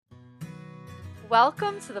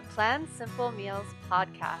Welcome to the Plan Simple Meals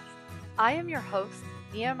podcast. I am your host,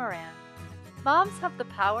 Mia Moran. Moms have the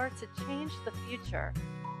power to change the future,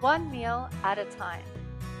 one meal at a time.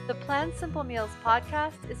 The Plan Simple Meals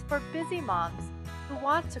podcast is for busy moms who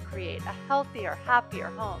want to create a healthier, happier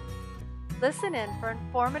home. Listen in for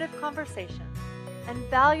informative conversations and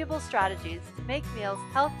valuable strategies to make meals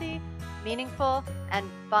healthy, meaningful, and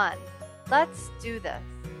fun. Let's do this.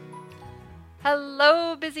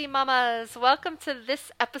 Hello, busy mamas. Welcome to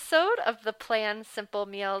this episode of the Plan Simple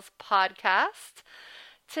Meals podcast.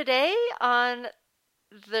 Today on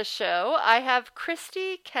the show, I have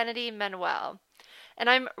Christy Kennedy Manuel. And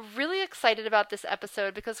I'm really excited about this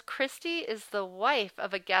episode because Christy is the wife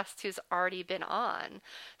of a guest who's already been on.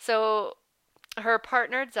 So her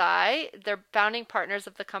partner, Di, they're founding partners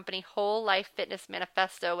of the company Whole Life Fitness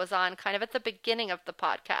Manifesto, was on kind of at the beginning of the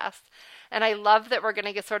podcast. And I love that we're going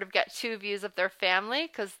to get two views of their family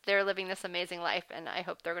because they're living this amazing life. And I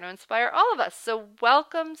hope they're going to inspire all of us. So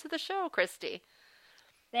welcome to the show, Christy.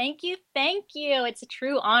 Thank you. It's a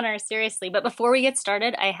true honor, seriously. But before we get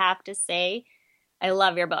started, I have to say I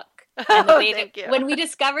love your book. And the way Thank you. When we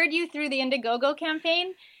discovered you through the Indiegogo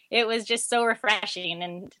campaign, it was just so refreshing.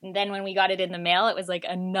 And then when we got it in the mail, it was like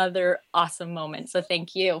another awesome moment. So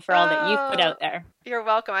thank you for all that you've put out there. You're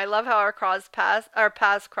welcome. I love how our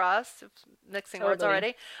paths crossed, mixing words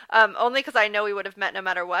already. Only because I know we would have met no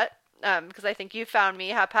matter what. Because I think you found me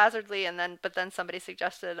haphazardly, but then somebody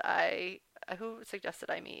suggested who suggested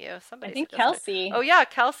I meet you? I think Kelsey. Oh yeah,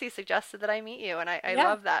 Kelsey suggested that I meet you, and I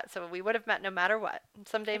love that. So we would have met no matter what.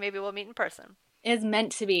 Someday maybe we'll meet in person. Is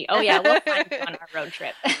meant to be. Oh yeah, we'll find you on our road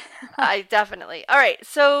trip. I definitely. All right.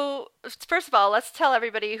 So first of all, let's tell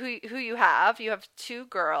everybody who you have. You have two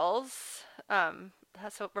girls.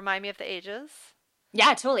 So remind me of the ages.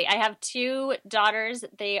 Yeah, totally. I have two daughters.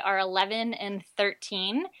 They are 11 and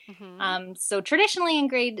 13. Mm-hmm. So traditionally in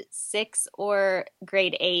grade 6 or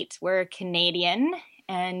grade 8, we're Canadian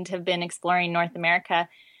and have been exploring North America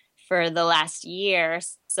for the last year.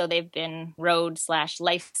 So they've been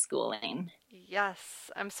road/life schooling. Yes,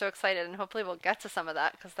 I'm so excited, and hopefully we'll get to some of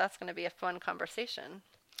that because that's going to be a fun conversation.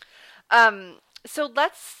 So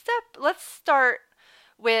let's start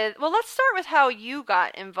with how you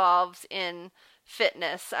got involved in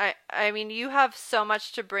fitness. I mean, you have so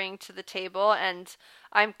much to bring to the table, and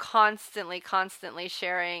I'm constantly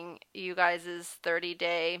sharing you guys'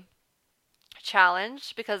 30-day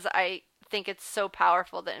challenge because I think it's so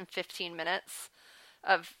powerful that in 15 minutes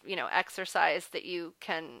of exercise that you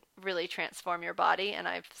can really transform your body, and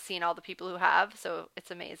I've seen all the people who have, so it's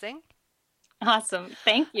amazing. Awesome.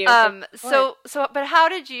 Thank you. But how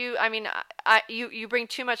did you, you bring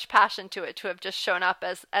too much passion to it to have just shown up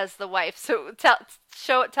as the wife. So tell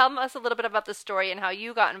us a little bit about the story and how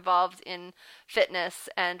you got involved in fitness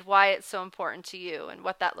and why it's so important to you and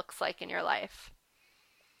what that looks like in your life.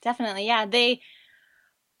 Definitely. Yeah. I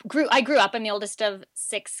grew up. I'm the oldest of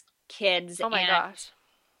 6 kids. Oh my gosh.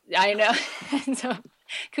 I know. So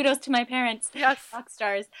kudos to my parents. Yes. Rock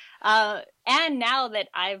stars. And now that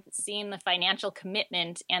I've seen the financial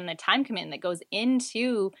commitment and the time commitment that goes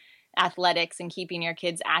into athletics and keeping your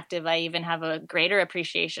kids active, I even have a greater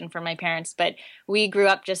appreciation for my parents. But we grew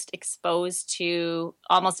up just exposed to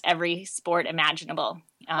almost every sport imaginable,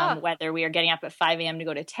 whether we are getting up at 5 a.m. to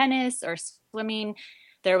go to tennis or swimming.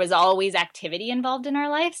 There was always activity involved in our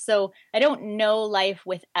life. So I don't know life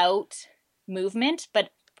without movement,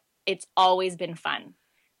 but it's always been fun.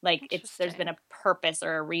 Like there's been a purpose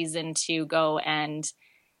or a reason to go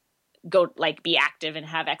be active and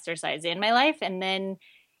have exercise in my life. And then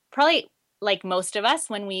probably like most of us,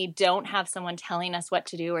 when we don't have someone telling us what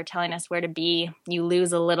to do or telling us where to be, you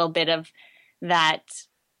lose a little bit of that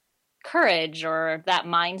courage or that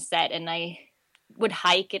mindset. And I would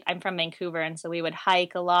hike it. I'm from Vancouver. And so we would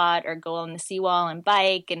hike a lot or go on the seawall and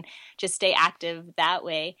bike and just stay active that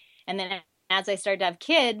way. And then as I started to have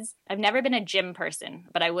kids, I've never been a gym person,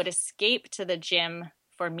 but I would escape to the gym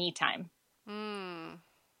for me time.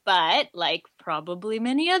 But like probably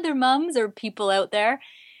many other moms or people out there,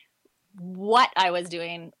 what I was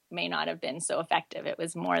doing may not have been so effective. It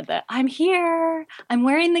was more I'm here, I'm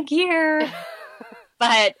wearing the gear.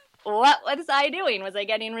 But what was I doing? Was I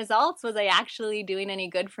getting results? Was I actually doing any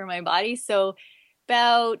good for my body? So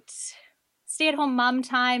about stay-at-home mom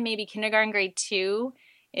time, maybe kindergarten, grade 2,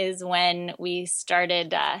 is when we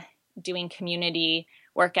started doing community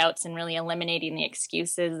workouts and really eliminating the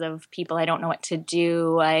excuses of people, I don't know what to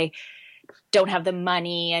do, I don't have the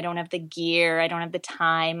money, I don't have the gear, I don't have the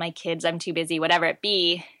time, my kids, I'm too busy, whatever it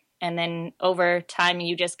be. And then over time,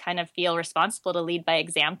 you just kind of feel responsible to lead by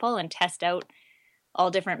example and test out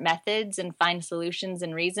all different methods and find solutions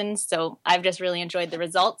and reasons. So I've just really enjoyed the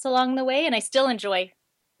results along the way. And I still enjoy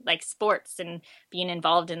like sports and being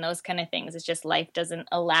involved in those kind of things. It's just life doesn't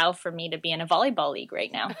allow for me to be in a volleyball league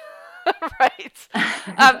right now. Right.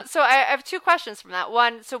 So I have two questions from that.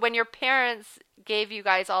 One, so when your parents gave you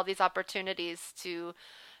guys all these opportunities to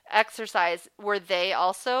exercise, were they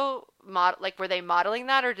also were they modeling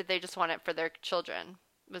that, or did they just want it for their children?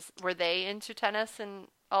 Were they into tennis and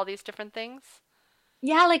all these different things?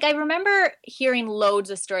 Yeah, like I remember hearing loads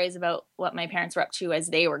of stories about what my parents were up to as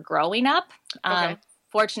they were growing up. Okay.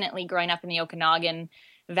 Fortunately, growing up in the Okanagan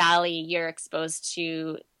Valley, you're exposed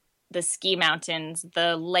to the ski mountains,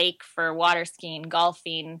 the lake for water skiing,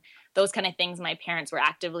 golfing, those kind of things my parents were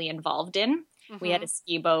actively involved in. We had a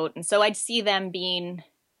ski boat, and so I'd see them being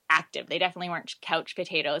active. They definitely weren't couch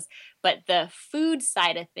potatoes, but the food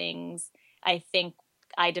side of things, I think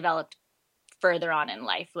I developed further on in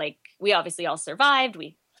life. Like we obviously all survived,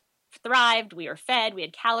 we thrived, we were fed, we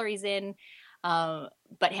had calories in,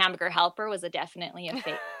 but Hamburger Helper was definitely a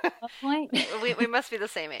favorite point. We must be the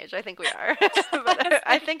same age. I think we are. But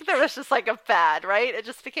I think there was just like a fad, right? It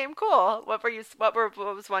just became cool. What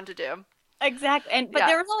was one to do? Exactly. But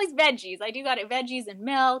there was always veggies. I do got it, veggies and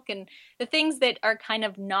milk and the things that are kind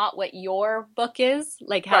of not what your book is,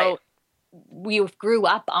 like how we grew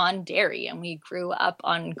up on dairy and we grew up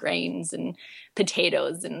on grains and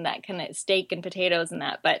potatoes and that kind of steak and potatoes and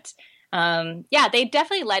that. But they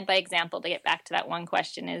definitely led by example. To get back to that one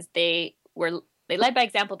question, is they led by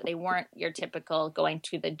example, but they weren't your typical going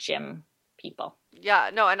to the gym people. Yeah,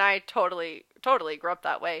 no, and I totally grew up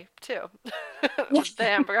that way too. With the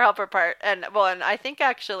Hamburger Helper part. And I think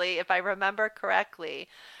actually, if I remember correctly,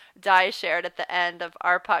 Di shared at the end of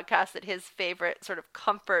our podcast that his favorite sort of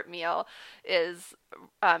comfort meal is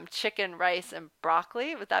chicken, rice, and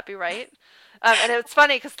broccoli. Would that be right? And it's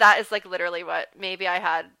funny because that is like literally what maybe I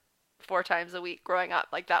had 4 times a week growing up.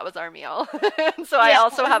 Like that was our meal. So I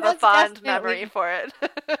also have a fond memory for it.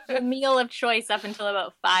 The meal of choice up until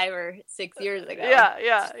about 5 or 6 years ago.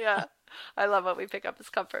 Yeah. I love what we pick up as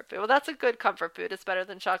comfort food. Well, that's a good comfort food. It's better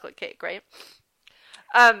than chocolate cake, right?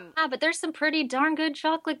 But there's some pretty darn good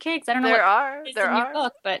chocolate cakes. I don't know. There are.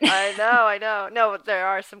 Book, but I know. No, there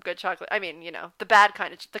are some good chocolate. I mean, the bad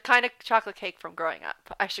kind the kind of chocolate cake from growing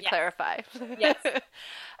up. I should clarify. Yes.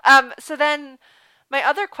 So then, my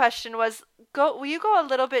other question was, will you go a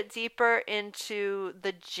little bit deeper into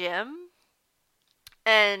the gym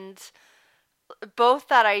and both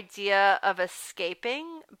that idea of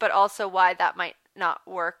escaping, but also why that might not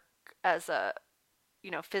work as a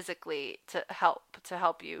physically to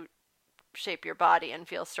help you shape your body and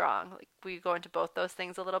feel strong. Like, will you go into both those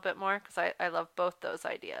things a little bit more? Because I love both those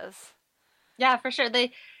ideas. Yeah, for sure.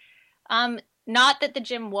 They, not that the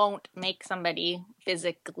gym won't make somebody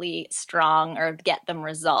physically strong or get them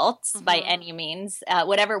results by any means.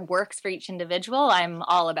 Whatever works for each individual, I'm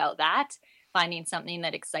all about that. Finding something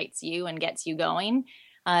that excites you and gets you going.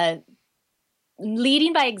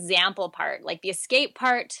 Leading by example part, like the escape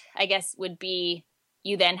part, I guess would be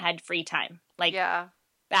you then had free time. Like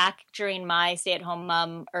back during my stay-at-home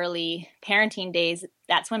mom early parenting days,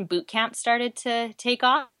 that's when boot camp started to take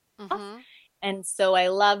off. And so I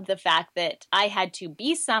loved the fact that I had to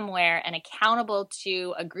be somewhere and accountable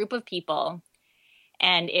to a group of people.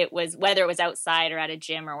 And it was, whether it was outside or at a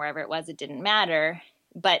gym or wherever it was, it didn't matter.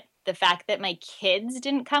 But the fact that my kids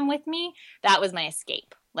didn't come with me, that was my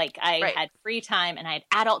escape. Like I had free time and I had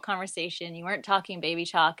adult conversation. You weren't talking baby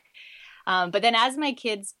talk. But then as my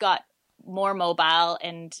kids got more mobile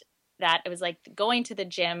and that, it was like going to the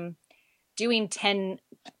gym, doing 10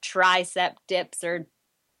 tricep dips or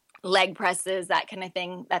leg presses, that kind of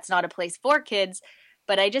thing. That's not a place for kids,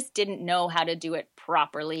 but I just didn't know how to do it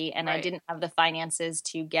properly. And I didn't have the finances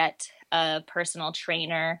to get a personal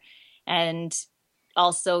trainer, and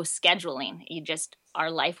also scheduling.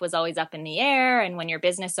 Our life was always up in the air. And when you're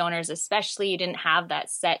business owners, especially, you didn't have that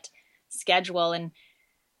set schedule.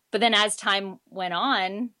 But then as time went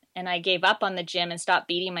on and I gave up on the gym and stopped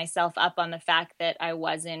beating myself up on the fact that I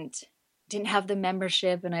didn't have the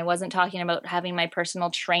membership and I wasn't talking about having my personal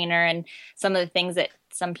trainer and some of the things that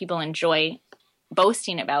some people enjoy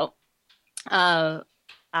boasting about,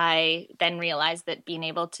 I then realized that being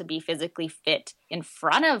able to be physically fit in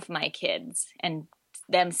front of my kids and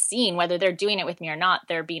them seeing whether they're doing it with me or not,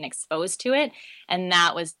 they're being exposed to it. And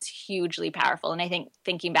that was hugely powerful. And I think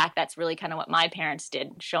thinking back, that's really kind of what my parents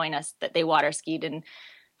did, showing us that they water skied and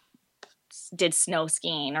did snow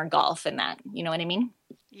skiing or golf and that, you know what I mean?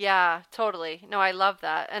 Yeah, totally. No, I love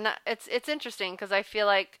that. And it's interesting because I feel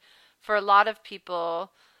like for a lot of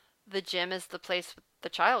people, the gym is the place the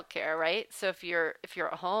childcare, right? So if you're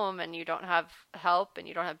at home and you don't have help and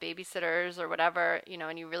you don't have babysitters or whatever,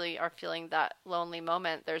 and you really are feeling that lonely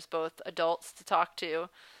moment, there's both adults to talk to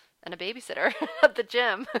and a babysitter at the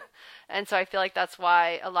gym. And so I feel like that's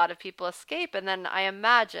why a lot of people escape. And then I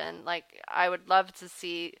imagine, like, I would love to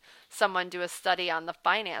see someone do a study on the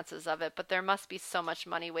finances of it, but there must be so much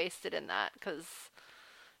money wasted in that because,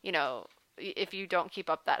 you know, if you don't keep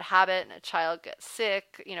up that habit and a child gets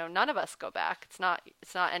sick, none of us go back. It's not,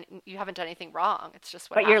 and you haven't done anything wrong. It's just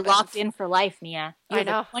what But you're locked happens. in for life, Nia. You I have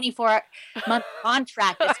know. a 24-month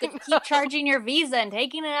contract that's going to keep charging your Visa and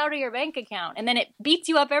taking it out of your bank account. And then it beats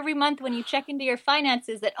you up every month when you check into your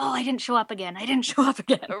finances that, oh, I didn't show up again. I didn't show up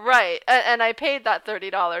again. Right. And I paid that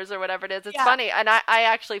 $30 or whatever it is. It's Yeah. funny. And I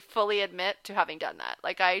actually fully admit to having done that.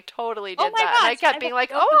 Like, I totally Oh did my that. And I gosh, kept I being have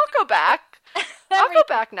like, no oh, I'll go back. I'll Every- go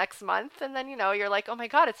back next month. And then, you're like, oh my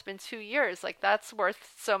God, it's been 2 years. Like, that's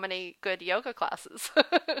worth so many good yoga classes.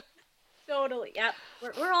 Totally. Yep.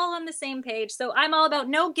 We're all on the same page. So I'm all about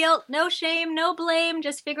no guilt, no shame, no blame.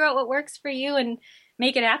 Just figure out what works for you and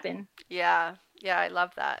make it happen. Yeah. Yeah, I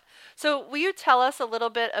love that. So, will you tell us a little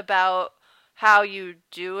bit about how you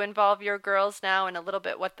do involve your girls now and a little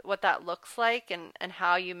bit what that looks like and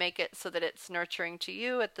how you make it so that it's nurturing to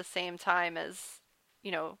you at the same time as,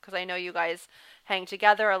 because I know you guys hang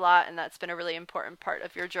together a lot and that's been a really important part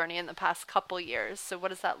of your journey in the past couple years. So, what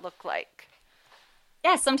does that look like?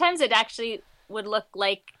 Yeah, sometimes it actually would look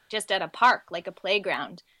like just at a park, like a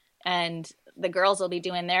playground, and the girls will be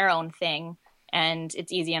doing their own thing. And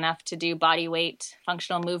it's easy enough to do body weight,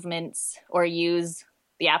 functional movements, or use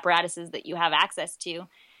the apparatuses that you have access to.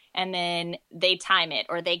 And then they time it,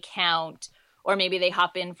 or they count, or maybe they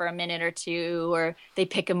hop in for a minute or two, or they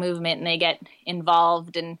pick a movement and they get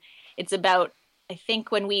involved. And it's about, I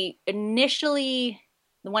think, one of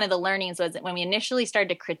the learnings was that when we initially started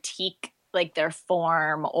to critique like their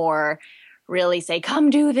form or really say, come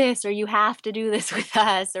do this, or you have to do this with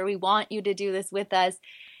us, or we want you to do this with us,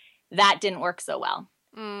 that didn't work so well.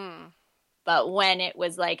 Mm, But when it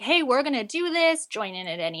was like, hey, we're going to do this, join in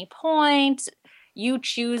at any point, you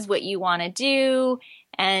choose what you want to do,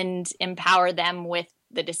 and empower them with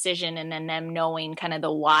the decision and then them knowing kind of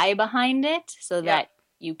the why behind it so yeah. that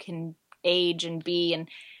you can age and be. And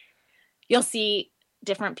you'll see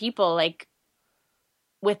different people like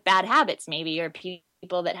with bad habits maybe, or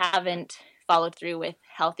people that haven't followed through with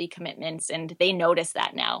healthy commitments, and they notice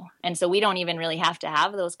that now. And so we don't even really have to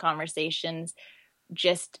have those conversations,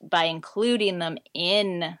 just by including them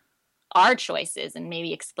in our choices and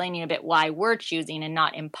maybe explaining a bit why we're choosing and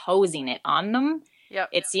not imposing it on them. Yep.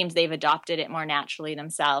 It seems they've adopted it more naturally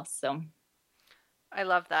themselves. So I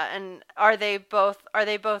love that. And are they both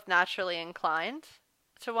naturally inclined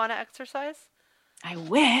to want to exercise? I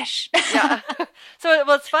wish. Yeah. So,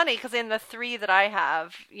 well, it's funny because in the three that I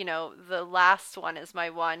have, the last one is my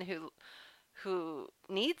one who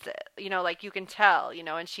needs it. Like you can tell,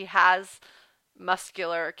 and she has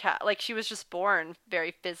muscular like she was just born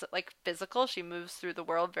very physical. She moves through the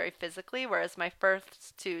world very physically, whereas my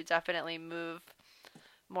first two definitely move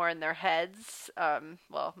more in their heads.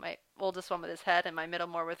 Well, my oldest one with his head, and my middle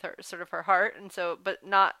more with her sort of her heart. And so, but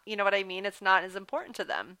not, you know what I mean? It's not as important to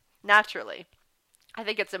them naturally. I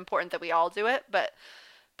think it's important that we all do it, but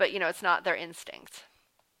it's not their instinct.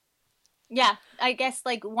 Yeah, I guess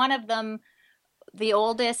like one of them, the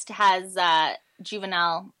oldest, has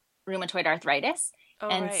juvenile rheumatoid arthritis. Oh,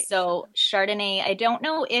 And right. so Chardonnay, I don't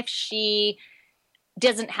know if she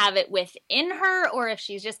doesn't have it within her or if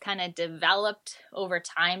she's just kind of developed over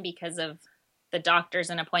time because of the doctors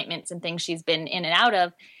and appointments and things she's been in and out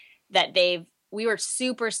of, that we were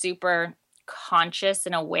super, super conscious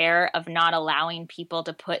and aware of not allowing people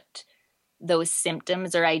to put those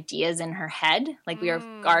symptoms or ideas in her head. Like we were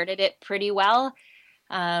guarded it pretty well,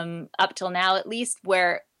 up till now at least,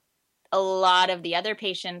 where a lot of the other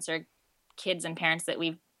patients or kids and parents that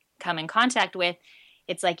we've come in contact with,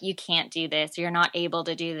 it's like, you can't do this, or you're not able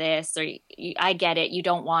to do this, or I get it, you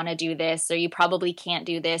don't want to do this, or you probably can't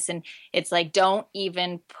do this. And it's like, don't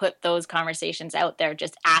even put those conversations out there.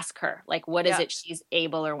 Just ask her, like, what is Yeah. it she's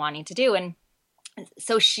able or wanting to do? And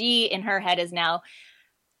so she, in her head, has now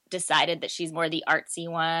decided that she's more the artsy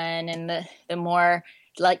one and the more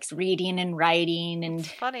likes reading and writing. And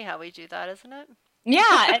Funny how we do that, isn't it?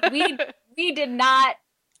 yeah, and we did not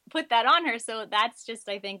put that on her. So that's just,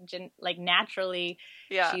 I think, like naturally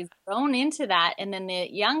Yeah. she's grown into that. And then the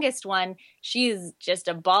youngest one, she's just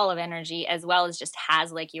a ball of energy, as well as just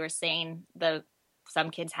has, like you were saying,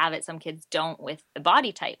 some kids have it, some kids don't with the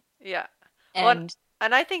body type. Yeah. And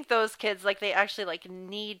And I think those kids, like, they actually, like,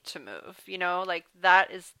 need to move, like,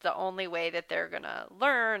 that is the only way that they're gonna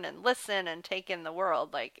learn and listen and take in the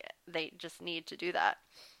world. Like, they just need to do that.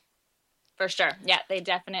 For sure. Yeah, they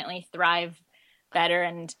definitely thrive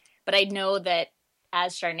better. But I know that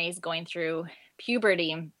as Chardonnay's going through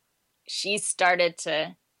puberty,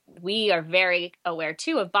 we are very aware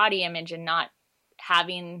too of body image and not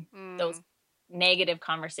having those negative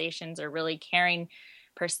conversations or really caring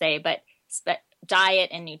per se, but diet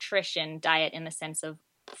and nutrition, diet in the sense of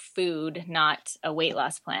food, not a weight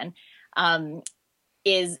loss plan,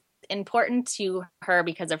 is important to her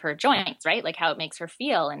because of her joints, right? Like how it makes her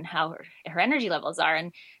feel and how her energy levels are.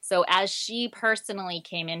 And so as she personally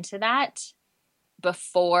came into that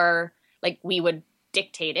before, like we would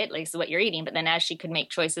dictate it, like, so what you're eating, but then as she could make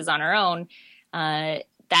choices on her own,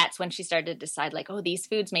 that's when she started to decide, like, oh, these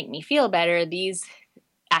foods make me feel better, these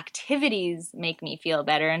activities make me feel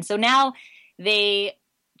better. And so now they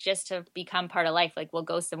just have become part of life. Like, we'll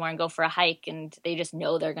go somewhere and go for a hike, and they just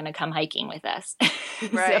know they're going to come hiking with us.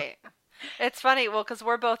 Right. So. It's funny, well, because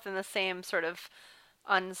we're both in the same sort of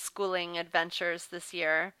unschooling adventures this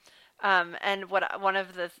year. And one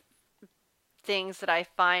of the things that I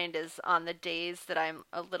find is on the days that I'm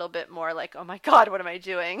a little bit more like, oh my God, what am I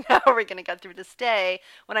doing? How are we going to get through this day?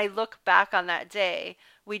 When I look back on that day,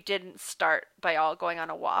 we didn't start by all going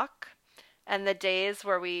on a walk. And the days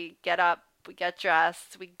where we get up, we get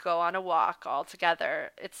dressed, we go on a walk all together,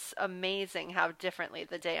 it's amazing how differently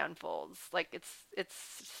the day unfolds. Like,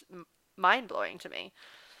 it's mind-blowing to me.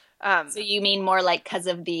 So you mean more like because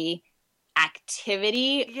of the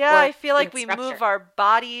activity? Yeah, I feel like we move our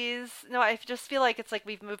bodies. No, I just feel like it's like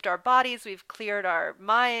we've moved our bodies, we've cleared our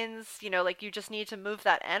minds, like you just need to move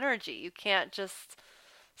that energy. You can't just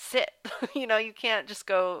sit, you can't just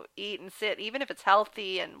go eat and sit, even if it's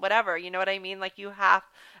healthy and whatever, you know what I mean? Like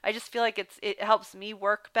I just feel like it helps me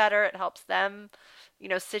work better. It helps them,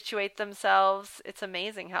 situate themselves. It's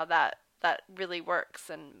amazing how that really works,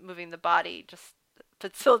 and moving the body just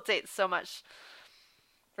facilitates so much.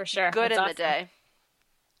 For sure. Good. That's in awesome. The day.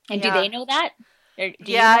 And do they know that?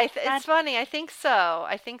 It's funny. I think so.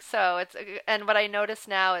 And what I notice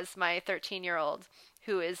now is my 13-year-old,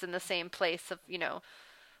 who is in the same place of,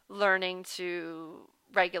 learning to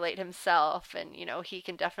regulate himself, and, he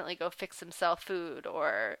can definitely go fix himself food,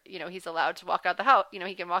 or, he's allowed to walk out the house,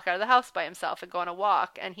 he can walk out of the house by himself and go on a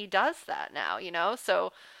walk, and he does that now,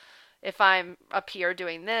 so if I'm up here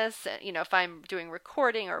doing this, if I'm doing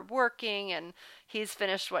recording or working and he's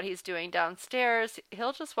finished what he's doing downstairs,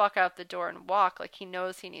 he'll just walk out the door and walk. Like, he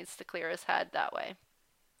knows he needs to clear his head that way.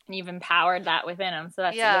 And you've empowered that within him. So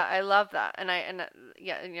that's I love that. And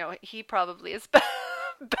he probably is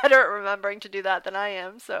better at remembering to do that than I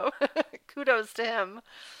am. So kudos to him.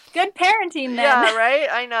 Good parenting then. Yeah, right?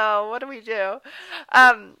 I know. What do we do?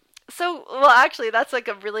 Well, actually, that's like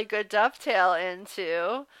a really good dovetail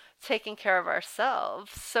into taking care of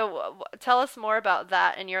ourselves. So tell us more about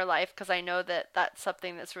that in your life, because I know that that's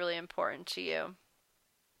something that's really important to you.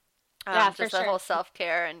 For just sure. The whole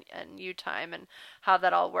self-care and you time and how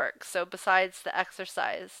that all works. So besides the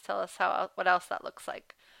exercise, tell us what else that looks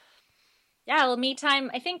like. Yeah, well, me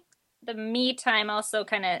time, I think the me time also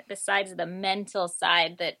kind of, besides the mental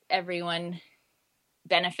side, that everyone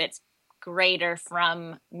benefits greater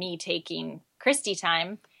from me taking Christy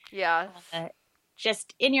time. Yeah.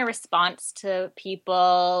 Just in your response to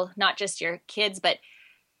people, not just your kids, but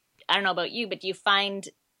I don't know about you, but do you find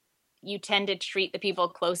you tend to treat the people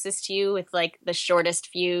closest to you with like the shortest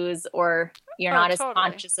fuse, or you're not totally. As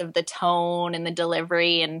conscious of the tone and the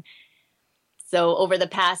delivery? And so over the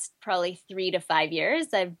past probably 3 to 5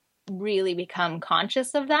 years, I've really become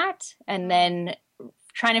conscious of that. And then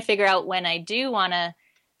trying to figure out when I do want to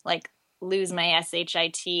like lose my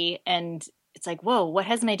SHIT, and it's like, whoa, what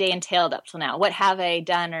has my day entailed up till now? What have I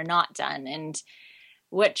done or not done? And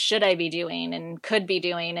what should I be doing and could be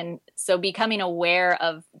doing? And so becoming aware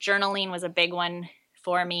of journaling was a big one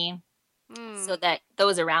for me, so that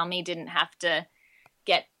those around me didn't have to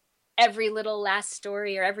get every little last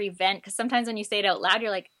story or every event. Because sometimes when you say it out loud,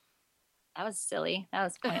 you're like, that was silly. That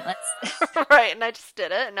was pointless. Right. And I just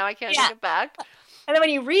did it. And now I can't take it back. And then when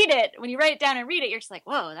you write it down and read it, you're just like,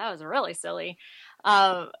 whoa, that was really silly.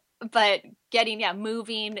 But getting,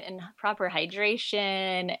 moving and proper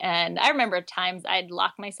hydration. And I remember times I'd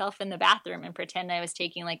lock myself in the bathroom and pretend I was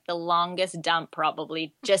taking like the longest dump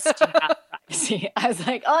probably just to have privacy. I was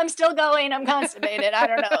like, oh, I'm still going. I'm constipated. I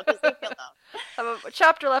don't know. Just leave me alone. I have a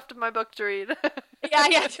chapter left of my book to read.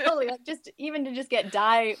 Yeah, totally. Like even to get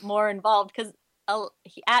Di more involved, because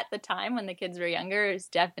at the time when the kids were younger, it was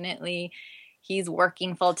definitely, he's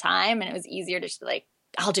working full time, and it was easier to just like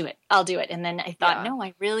I'll do it. I'll do it. And then I thought, Yeah. no,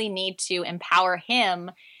 I really need to empower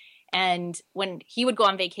him. And when he would go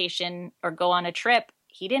on vacation or go on a trip,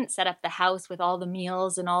 he didn't set up the house with all the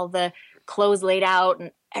meals and all the clothes laid out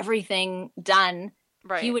and everything done.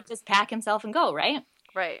 Right. He would just pack himself and go, right?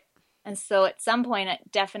 Right. And so at some point,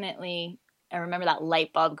 I remember that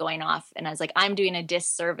light bulb going off. And I was like, I'm doing a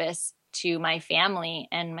disservice to my family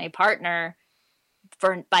and my partner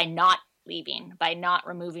by not leaving, by not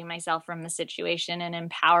removing myself from the situation and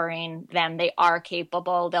empowering them. They are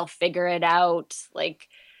capable. They'll figure it out. Like,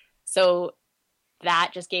 so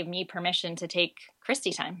that just gave me permission to take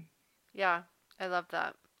Christy time. Yeah, I love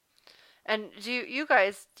that. And do you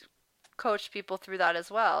guys coach people through that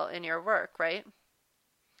as well in your work, right?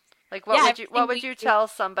 Like what would you tell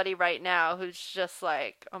somebody right now who's just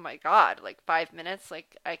like, "Oh my God, like 5 minutes,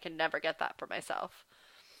 like I can never get that for myself."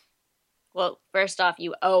 Well, first off,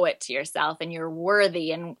 you owe it to yourself and you're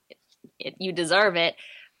worthy and you deserve it.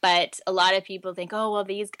 But a lot of people think, oh, well,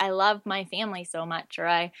 I love my family so much, or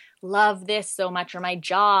I love this so much, or my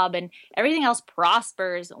job, and everything else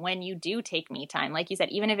prospers when you do take me time. Like you said,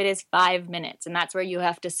 even if it is 5 minutes, and that's where you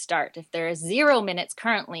have to start. If there is 0 minutes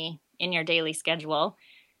currently in your daily schedule,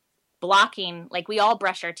 blocking, like we all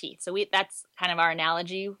brush our teeth. So that's kind of our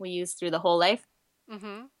analogy we use through the whole life,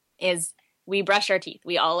 is we brush our teeth.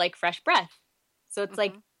 We all like fresh breath. So it's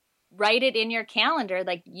like, write it in your calendar,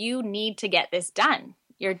 like you need to get this done.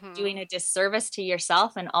 You're doing a disservice to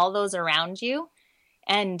yourself and all those around you.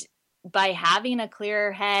 And by having a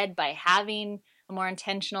clearer head, by having a more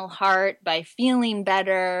intentional heart, by feeling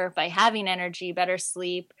better, by having energy, better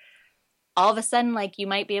sleep, all of a sudden, like you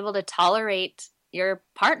might be able to tolerate your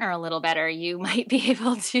partner a little better. You might be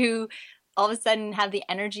able to all of a sudden have the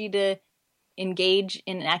energy to engage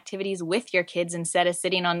in activities with your kids instead of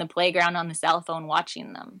sitting on the playground on the cell phone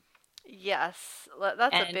watching them. Yes,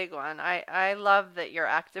 that's a big one. I love that you're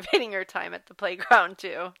activating your time at the playground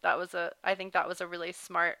too. I think that was a really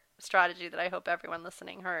smart strategy that I hope everyone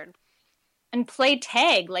listening heard. And play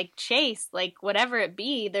tag, like chase, like whatever it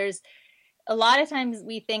be. There's a lot of times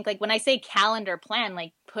we think, like when I say calendar plan,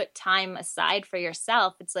 like put time aside for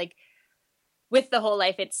yourself, it's like with the whole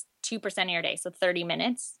life, it's 2% of your day. So 30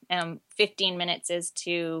 minutes, 15 minutes is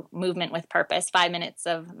to movement with purpose, 5 minutes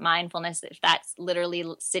of mindfulness. If that's literally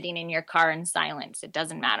sitting in your car in silence, it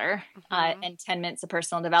doesn't matter. And 10 minutes of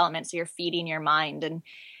personal development. So you're feeding your mind and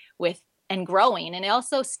growing. And it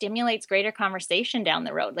also stimulates greater conversation down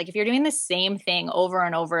the road. Like if you're doing the same thing over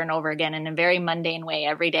and over and over again in a very mundane way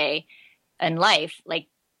every day in life, like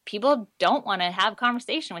people don't want to have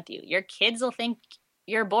conversation with you. Your kids will think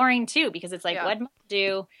you're boring too, because it's like, what do I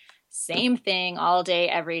do? Same thing all day,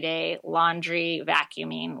 every day, laundry,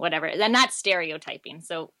 vacuuming, whatever. And that's stereotyping.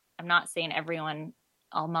 So I'm not saying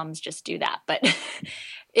all moms just do that, but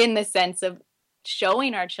in the sense of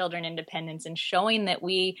showing our children independence and showing that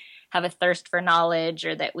we have a thirst for knowledge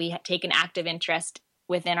or that we take an active interest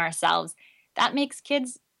within ourselves, that makes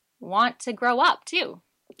kids want to grow up too.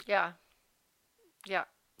 Yeah. Yeah,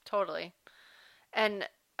 totally. And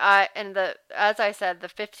as I said, the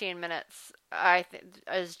 15 minutes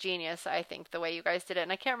is genius. I think the way you guys did it,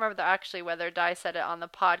 and I can't remember actually whether Di said it on the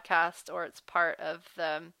podcast or it's part of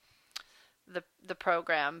the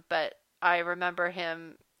program, but I remember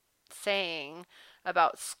him saying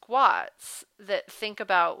about squats that think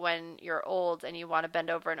about when you're old and you want to bend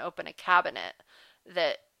over and open a cabinet,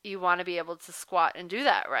 that you want to be able to squat and do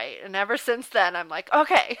that right. And ever since then, I'm like,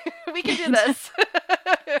 okay, we can do this.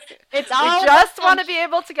 We just want to be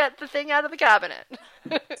able to get the thing out of the cabinet.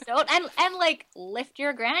 and like lift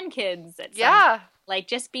your grandkids. Like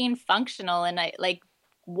just being functional and like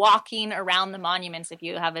walking around the monuments if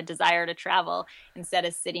you have a desire to travel instead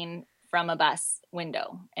of sitting from a bus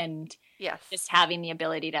window, and just having the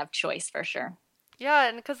ability to have choice for sure. Yeah,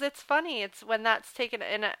 and because it's funny, it's when that's taken,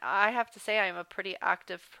 and I have to say I'm a pretty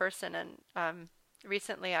active person, and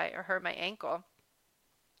recently I hurt my ankle.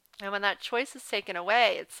 And when that choice is taken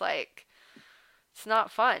away, it's like, it's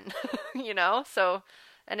not fun, So,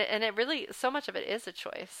 and it really, so much of it is a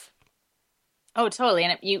choice. Oh, totally.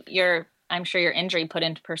 And I'm sure your injury put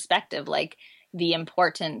into perspective, like the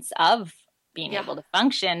importance of being able to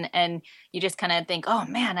function. And you just kind of think, oh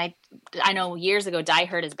man, I know years ago, Di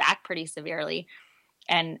hurt his back pretty severely.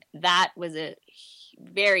 And that was a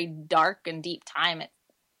very dark and deep time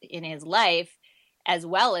in his life, as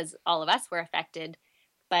well as all of us were affected.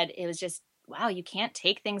 But it was just, wow, you can't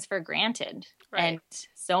take things for granted. Right. And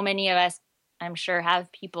so many of us, I'm sure,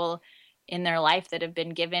 have people in their life that have been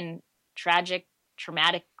given tragic,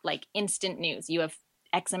 traumatic, like instant news. You have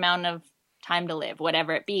X amount of time to live,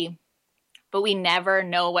 whatever it be. But we never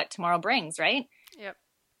know what tomorrow brings, right? Yep.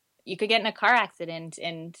 you could get in a car accident.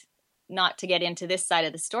 And not to get into this side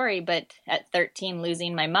of the story, but at 13,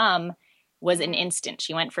 losing my mom was an instant.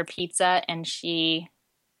 She went for pizza and she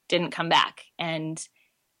didn't come back. And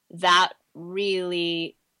that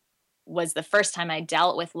really was the first time I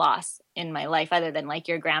dealt with loss in my life, other than like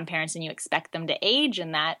your grandparents and you expect them to age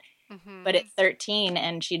and that. But at 13,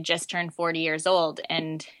 and she'd just turned 40 years old.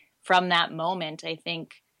 And from that moment, I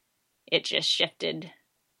think it just shifted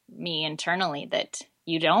me internally that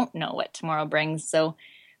you don't know what tomorrow brings. So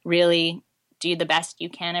really do the best you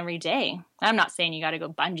can every day. I'm not saying you got to go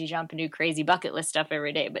bungee jump and do crazy bucket list stuff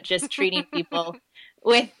every day, but just treating people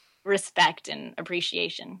with respect and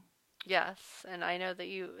appreciation. Yes, and I know that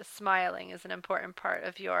smiling is an important part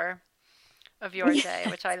of your day,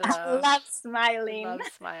 which I love. I love smiling. Love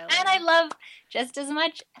smiling. And I love just as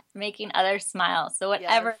much making others smile. So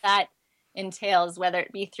whatever that entails, whether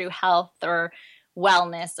it be through health or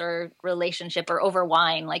wellness or relationship or over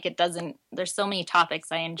wine, like there's so many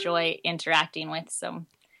topics I enjoy interacting with. So.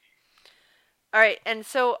 All right. And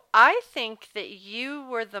so I think that you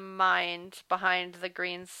were the mind behind the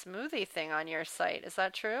green smoothie thing on your site. Is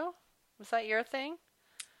that true? Was that your thing?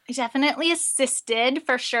 I definitely assisted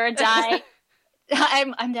for sure.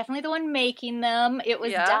 I'm definitely the one making them. It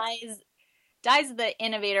was Di's the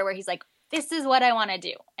innovator, where he's like, this is what I want to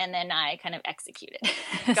do. And then I kind of execute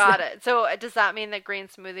it. Got it. So does that mean that green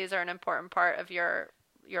smoothies are an important part of your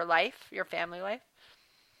life, your family life?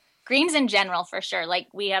 Greens in general, for sure. Like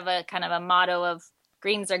we have a kind of a motto of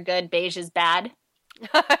greens are good, beige is bad.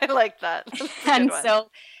 I like that. And so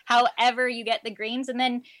however you get the greens. And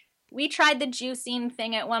then we tried the juicing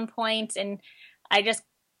thing at one point, and I just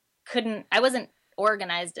I wasn't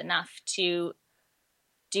organized enough to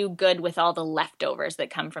do good with all the leftovers that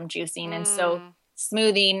come from juicing. And so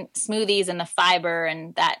smoothies and the fiber,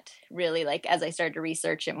 and that really, like, as I started to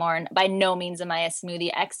research it more, and by no means am I a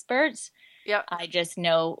smoothie expert. Yep. I just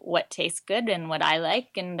know what tastes good and what I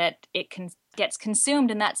like, and that it gets consumed,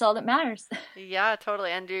 and that's all that matters. Yeah,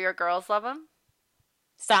 totally. And do your girls love them?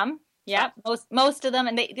 Some, yeah, most of them,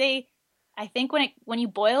 and they I think when you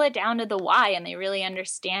boil it down to the why, and they really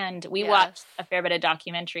understand. We watched a fair bit of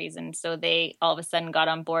documentaries, and so they all of a sudden got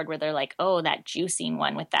on board where they're like, oh, that juicing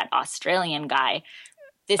one with that Australian guy.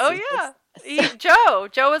 Joe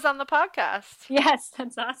was on the podcast. Yes,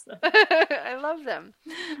 that's awesome. I love them.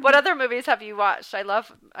 What other movies have you watched? I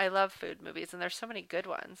love food movies, and there's so many good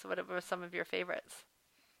ones. What were some of your favorites,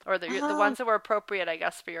 or the ones that were appropriate, I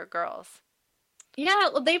guess, for your girls? Yeah,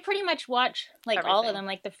 well, they pretty much watch like everything. All of them,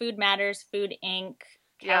 like the Food Matters, Food Inc.,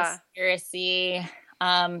 Cowspiracy.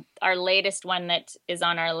 Our latest one that is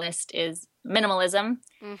on our list is Minimalism.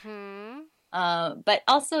 But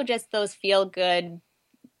also just those feel good.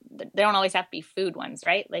 They don't always have to be food ones,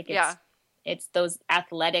 right? Like it's those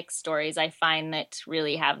athletic stories I find that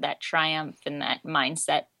really have that triumph and that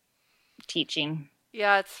mindset teaching.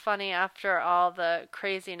 Yeah, it's funny, after all the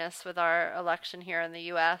craziness with our election here in the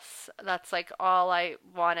U.S., that's like all I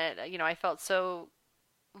wanted. You know, I felt so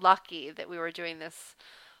lucky that we were doing this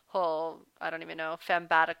whole, I don't even know,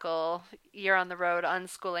 fembatical, year on the road,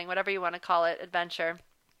 unschooling, whatever you want to call it, adventure.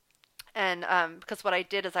 And because what I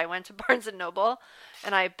did is I went to Barnes and Noble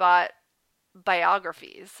and I bought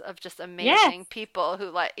biographies of just amazing people who,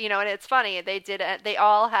 like, you know, and it's funny, they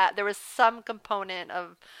all had, there was some component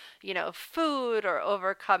of, you know, food or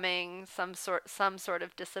overcoming some sort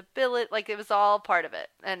of disability. Like, it was all part of it.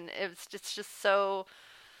 And it's just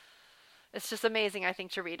amazing, I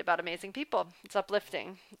think, to read about amazing people. It's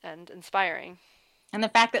uplifting and inspiring. And the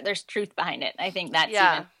fact that there's truth behind it, I think that's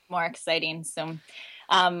even more exciting. So,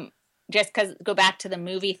 just because, go back to the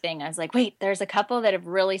movie thing, I was like, wait, there's a couple that have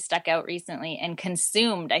really stuck out recently and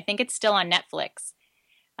consumed. I think it's still on Netflix.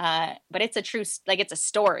 But it's it's a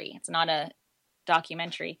story. It's not a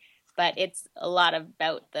documentary, but it's a lot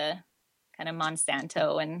about the kind of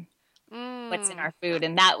Monsanto and what's in our food.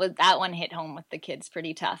 And that one hit home with the kids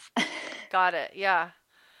pretty tough. Got it. Yeah.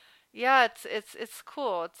 Yeah. It's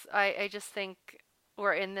cool. I just think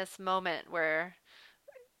we're in this moment where,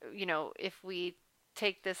 you know, if we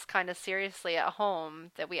take this kind of seriously at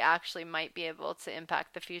home, that we actually might be able to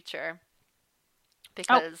impact the future,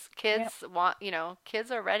 because kids want, you know, kids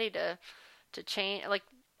are ready to change. Like,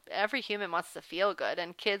 every human wants to feel good,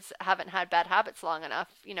 and kids haven't had bad habits long enough,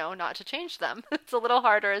 you know, not to change them. It's a little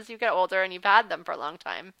harder as you get older and you've had them for a long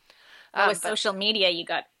time. With social media, you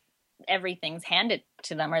got everything's handed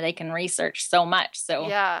to them, or they can research so much. So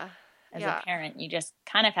as a parent, you just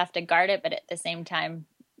kind of have to guard it, but at the same time,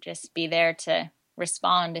 just be there to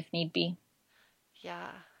respond if need be. Yeah,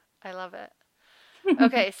 I love it.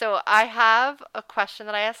 Okay, so I have a question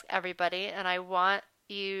that I ask everybody, and I want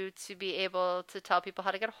you to be able to tell people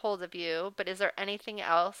how to get a hold of you, but is there anything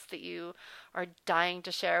else that you are dying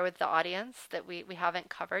to share with the audience that we haven't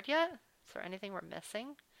covered yet? Is there anything we're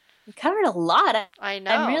missing? We covered a lot. I I'm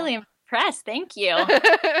know. really impressed. Thank you.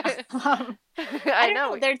 I don't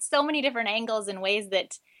know. know. There's so many different angles and ways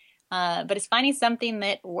that, but it's finding something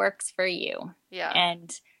that works for you. Yeah.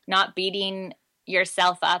 And not beating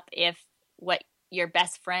yourself up if what your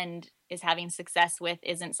best friend is having success with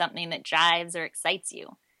isn't something that jives or excites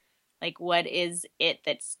you. Like, what is it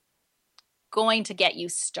that's going to get you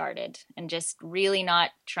started, and just really not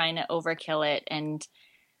trying to overkill it. And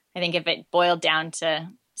I think if it boiled down to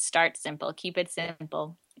start simple, keep it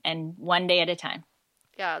simple, and one day at a time.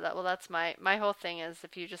 Yeah, that's my whole thing is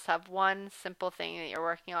if you just have one simple thing that you're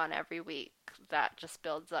working on every week, that just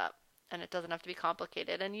builds up and it doesn't have to be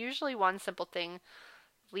complicated. And usually one simple thing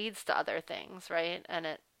leads to other things, right? And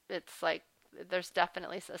it's like there's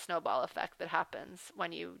definitely a snowball effect that happens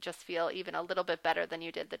when you just feel even a little bit better than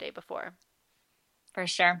you did the day before. For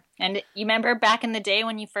sure. And you remember back in the day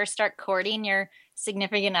when you first start courting your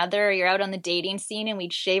significant other, or you're out on the dating scene and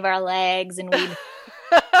we'd shave our legs and we'd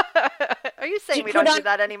Are you saying we don't do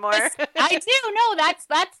that anymore? I do. No, that's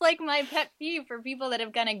like my pet peeve for people that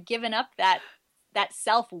have kind of given up that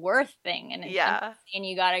self-worth thing. And yeah. And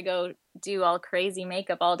you got to go do all crazy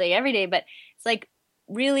makeup all day, every day. But it's like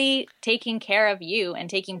really taking care of you and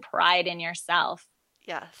taking pride in yourself.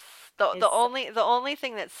 Yes. The only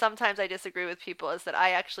thing that sometimes I disagree with people is that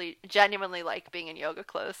I actually genuinely like being in yoga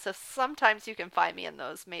clothes. So sometimes you can find me in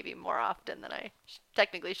those maybe more often than I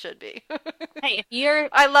technically should be. Hey, if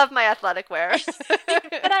I love my athletic wear.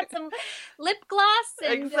 Put on some lip gloss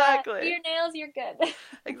and exactly. your nails, you're good.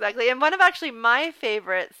 Exactly. And one of actually my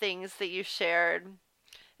favorite things that you shared,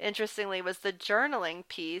 interestingly, was the journaling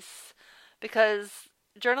piece, because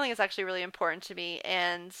journaling is actually really important to me,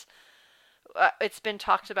 and it's been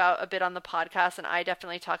talked about a bit on the podcast, and I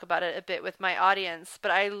definitely talk about it a bit with my audience,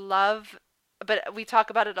 but we talk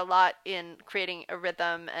about it a lot in creating a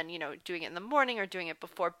rhythm and, doing it in the morning or doing it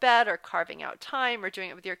before bed or carving out time or doing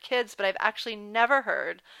it with your kids. But I've actually never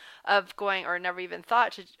heard of going, or never even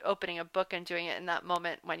thought to opening a book and doing it in that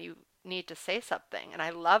moment when you need to say something. And I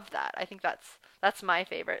love that. I think that's my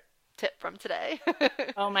favorite tip from today.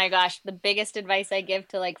 Oh my gosh. The biggest advice I give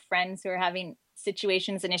to like friends who are having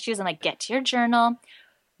situations and issues, I'm like, get to your journal,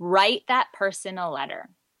 write that person a letter,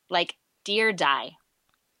 like, dear Di,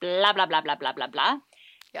 blah, blah, blah, blah, blah, blah, blah.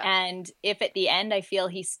 Yeah. And if at the end I feel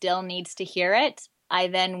he still needs to hear it, I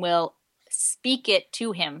then will speak it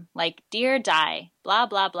to him, like, dear Di, blah,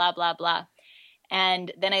 blah, blah, blah, blah.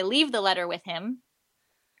 And then I leave the letter with him,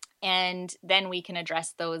 and then we can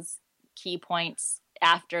address those key points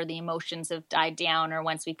after the emotions have died down, or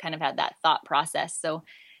once we've kind of had that thought process. So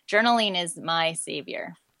journaling is my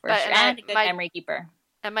savior, for sure, and a good memory keeper.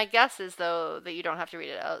 And my guess is, though, that you don't have to read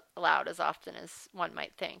it out loud as often as one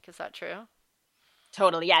might think. Is that true?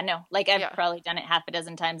 Totally. Yeah, no. Like, I've probably done it half a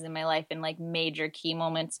dozen times in my life in, like, major key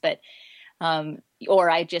moments, but or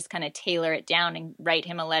I just kind of tailor it down and write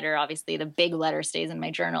him a letter. Obviously, the big letter stays in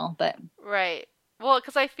my journal, but... Right. Well,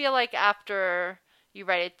 because I feel like after you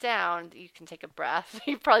write it down, you can take a breath.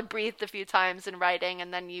 You probably breathed a few times in writing,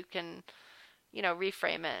 and then you can...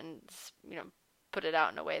 reframe it and, put it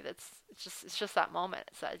out in a way it's just that moment.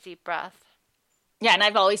 It's that deep breath. Yeah. And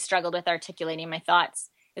I've always struggled with articulating my thoughts,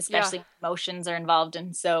 especially when emotions are involved.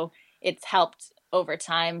 And so it's helped over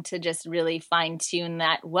time to just really fine tune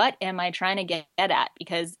that. What am I trying to get at?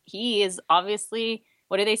 Because he is obviously,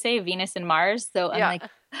 what do they say? Venus and Mars. So I'm like,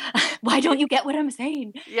 why don't you get what I'm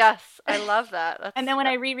saying? Yes. I love that. And then when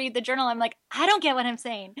I reread the journal, I'm like, I don't get what I'm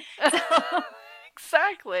saying. So,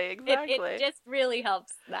 Exactly. It just really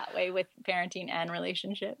helps that way with parenting and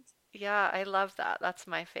relationships. Yeah, I love that. That's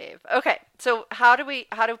my fave. Okay, so how do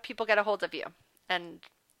people get a hold of you? And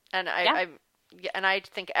I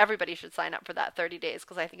think everybody should sign up for that 30 days,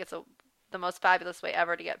 because I think it's the most fabulous way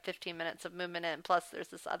ever to get 15 minutes of movement in. Plus, there's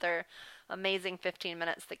this other amazing 15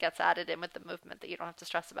 minutes that gets added in with the movement that you don't have to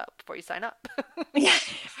stress about before you sign up. Yeah,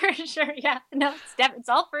 for sure. Yeah, no, it's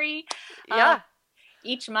all free. Yeah.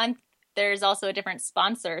 Each month, there's also a different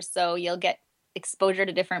sponsor, so you'll get exposure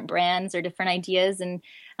to different brands or different ideas and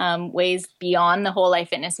ways beyond the Whole Life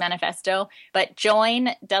Fitness Manifesto. But join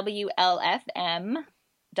WLFM.com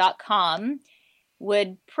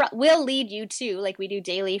will lead you to, like, we do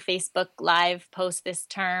daily Facebook Live posts this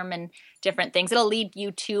term and different things. It'll lead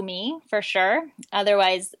you to me for sure.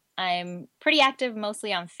 Otherwise, I'm pretty active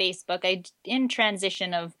mostly on Facebook. I'm in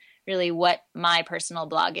transition of really what my personal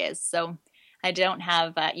blog is. So I don't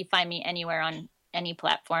have, you find me anywhere on any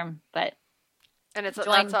platform, but. And that's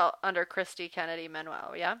all under Christy Kennedy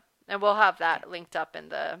Manuel, yeah? And we'll have that linked up in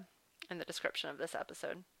the description of this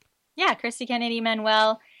episode. Yeah, Christy Kennedy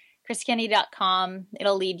Manuel, ChristyKennedy.com.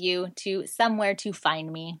 It'll lead you to somewhere to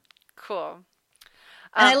find me. Cool.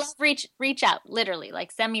 And I love reach out, literally.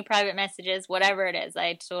 Like, send me private messages, whatever it is.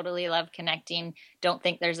 I totally love connecting. Don't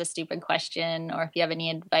think there's a stupid question, or if you have any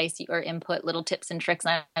advice or input, little tips and tricks,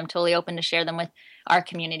 I'm totally open to share them with our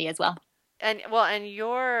community as well. And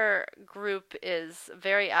your group is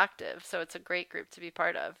very active, so it's a great group to be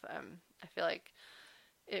part of. I feel like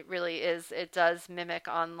it really is. It does mimic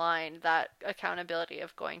online that accountability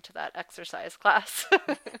of going to that exercise class.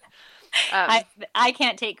 I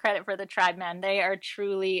can't take credit for the tribe, man. They are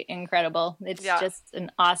truly incredible. It's just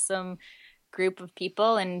an awesome group of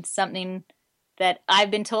people, and something that I've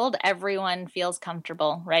been told everyone feels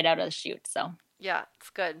comfortable right out of the chute. So yeah, it's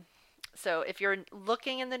good. So if you're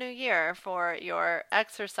looking in the new year for your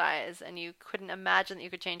exercise and you couldn't imagine that you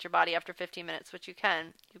could change your body after 15 minutes, which you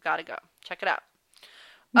can, you've got to go. Check it out.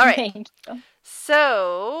 All right. Thank you.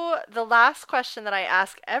 So the last question that I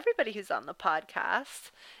ask everybody who's on the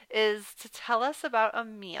podcast is to tell us about a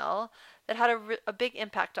meal that had a big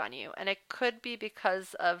impact on you. And it could be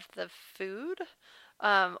because of the food,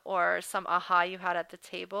 or some aha you had at the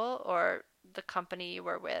table, or the company you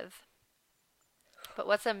were with. But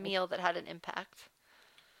what's a meal that had an impact?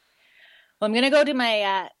 Well, I'm going to go to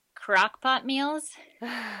my crock pot meals.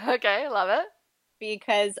 Okay, love it.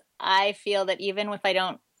 Because I feel that even if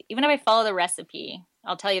I follow the recipe,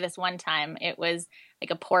 I'll tell you this one time, it was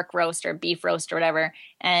like a pork roast or beef roast or whatever.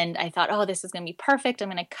 And I thought, oh, this is going to be perfect. I'm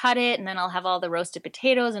going to cut it, and then I'll have all the roasted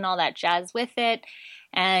potatoes and all that jazz with it.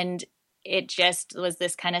 And it just was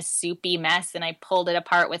this kind of soupy mess. And I pulled it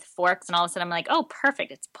apart with forks, and all of a sudden I'm like, oh,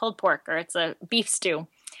 perfect. It's pulled pork, or it's a beef stew.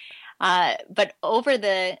 But over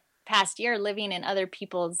the past year, living in other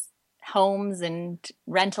people's homes and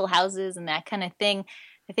rental houses and that kind of thing,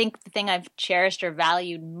 I think the thing I've cherished or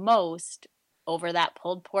valued most over that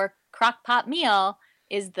pulled pork crock pot meal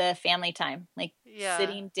is the family time. Like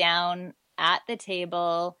sitting down at the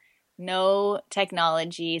table, no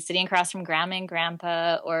technology, sitting across from grandma and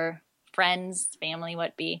grandpa or friends, family,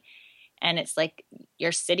 what be. And it's like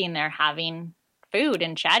you're sitting there having food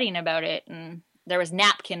and chatting about it. And there was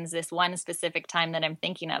napkins this one specific time that I'm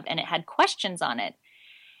thinking of, and it had questions on it.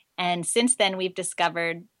 And since then, we've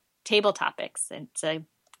discovered Table Topics. It's a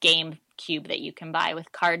game cube that you can buy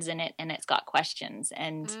with cards in it, and it's got questions.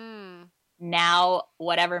 And now,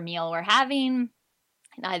 whatever meal we're having,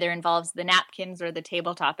 it either involves the napkins or the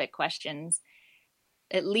table topic questions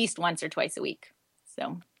at least once or twice a week.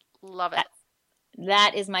 So love it.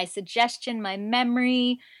 That is my suggestion, my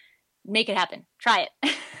memory. Make it happen. Try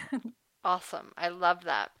it. Awesome. I love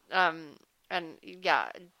that. And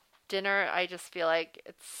yeah, dinner, I just feel like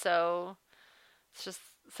it's just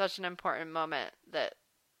such an important moment that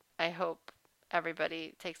I hope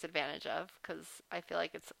everybody takes advantage of, because I feel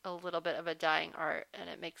like it's a little bit of a dying art, and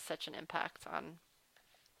it makes such an impact on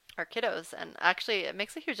our kiddos. And actually, it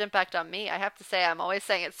makes a huge impact on me. I have to say, I'm always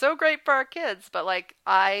saying it's so great for our kids, but like,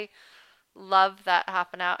 I love that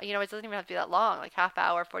half an hour. You know, it doesn't even have to be that long, like half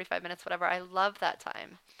hour, 45 minutes, whatever. I love that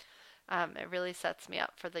time. It really sets me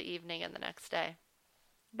up for the evening and the next day.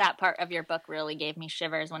 That part of your book really gave me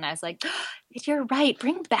shivers when I was like, oh, you're right.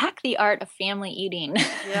 Bring back the art of family eating.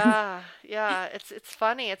 Yeah. It's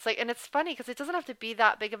funny. It's like, and it's funny because it doesn't have to be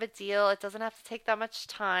that big of a deal. It doesn't have to take that much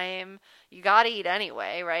time. You got to eat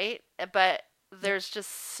anyway, right? But there's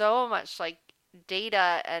just so much like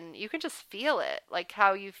data, and you can just feel it, like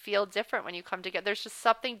how you feel different when you come together. There's just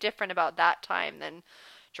something different about that time than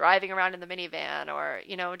driving around in the minivan, or,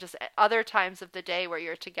 you know, just other times of the day where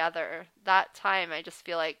you're together. That time, I just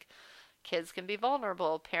feel like kids can be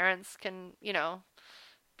vulnerable. Parents can, you know,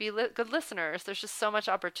 be good listeners. There's just so much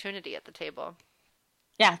opportunity at the table.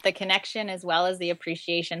 Yeah, the connection as well as the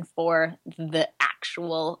appreciation for the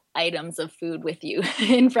actual items of food with you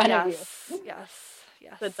in front of you. Yes.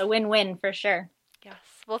 So it's a win-win for sure. Yes.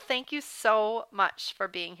 Well, thank you so much for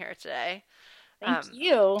being here today. Thank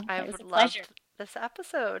you. I would love this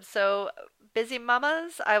episode. So, busy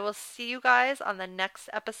mamas, I will see you guys on the next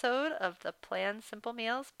episode of the Plan Simple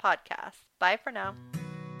Meals podcast. Bye for now.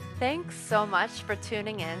 Thanks so much for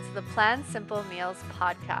tuning in to the Plan Simple Meals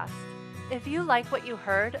podcast. If you like what you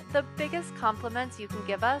heard, the biggest compliment you can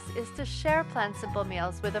give us is to share Plan Simple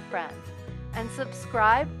Meals with a friend, and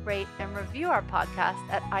subscribe, rate, and review our podcast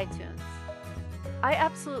at iTunes. I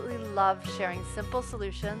absolutely love sharing simple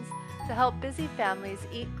solutions to help busy families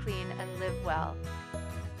eat clean and live well.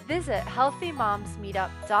 Visit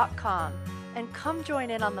healthymomsmeetup.com and come join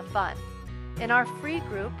in on the fun. In our free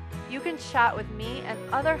group, you can chat with me and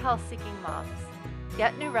other health-seeking moms,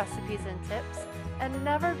 get new recipes and tips, and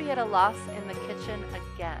never be at a loss in the kitchen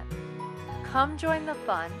again. Come join the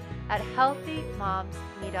fun at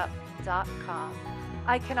healthymomsmeetup.com.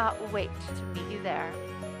 I cannot wait to meet you there.